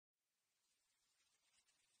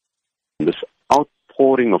This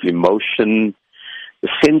outpouring of emotion, the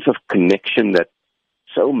sense of connection that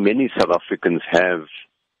so many South Africans have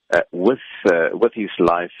with his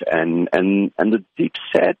life, and the deep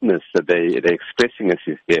sadness that they're expressing as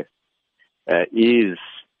his death is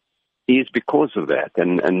because of that.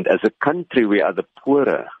 And as a country, we are the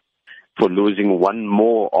poorer for losing one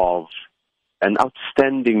more of an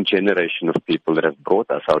outstanding generation of people that have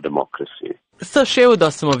brought us our democracy. Sir, share with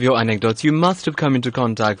us some of your anecdotes. You must have come into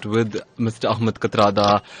contact with Mr. Ahmed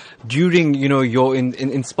Kathrada during, your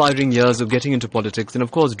inspiring years of getting into politics, and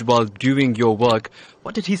of course, while doing your work.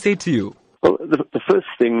 What did he say to you? Well, the first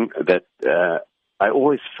thing that I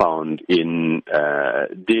always found in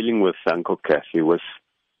dealing with Uncle Kathy was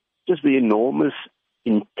just the enormous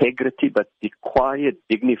integrity, but the quiet,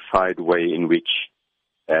 dignified way in which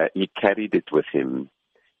he carried it with him.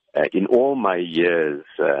 In all my years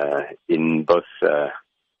in both the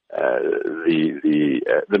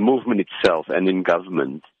movement itself and in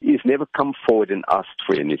government, he's never come forward and asked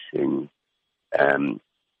for anything.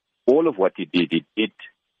 All of what he did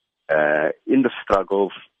in the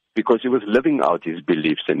struggle because he was living out his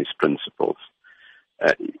beliefs and his principles.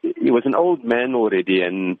 He was an old man already,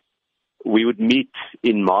 and we would meet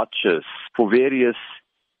in marches for various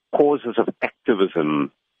causes of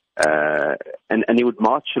activism. And he would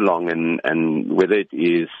march along, and whether it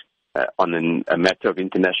is on a matter of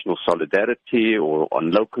international solidarity or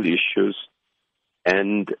on local issues,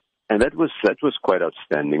 and that was quite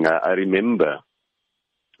outstanding. I remember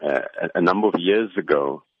a number of years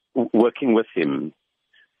ago working with him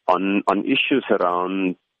on issues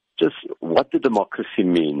around just what the democracy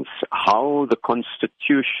means, how the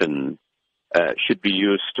Constitution should be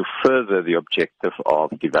used to further the objective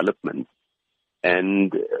of development.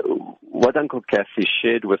 And what Uncle Kathy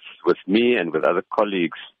shared with me and with other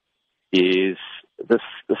colleagues is this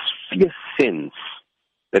fierce sense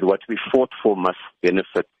that what we fought for must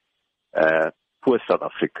benefit poor South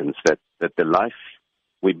Africans, that the life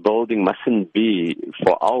we're building mustn't be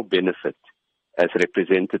for our benefit as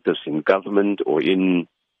representatives in government or in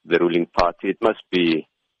the ruling party. It must be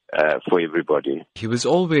for everybody. He was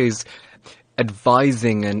always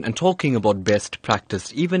advising and talking about best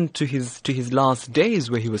practice, even to his last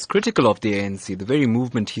days, where he was critical of the ANC, the very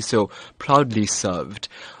movement he so proudly served.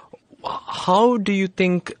 How do you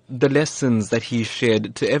think the lessons that he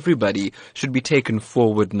shared to everybody should be taken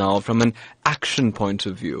forward now from an action point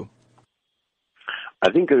of view?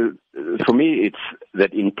 I think for me it's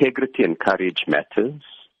that integrity and courage matters,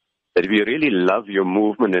 that if you really love your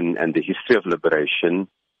movement and the history of liberation,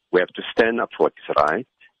 we have to stand up for what is right.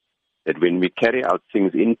 That when we carry out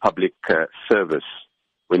things in public service,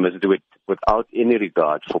 we must do it without any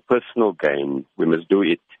regard for personal gain. We must do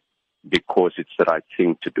it because it's the right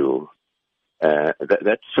thing to do.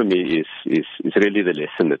 That for me is really the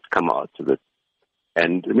lesson that's come out of it.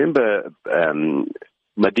 And remember,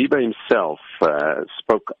 Madiba himself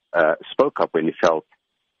spoke up when he felt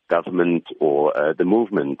government or the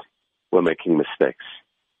movement were making mistakes.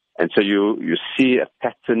 And so you see a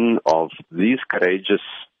pattern of these courageous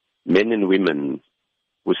men and women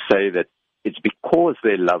who say that it's because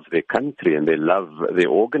they love their country and they love their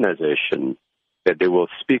organization that they will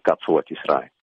speak up for what is right.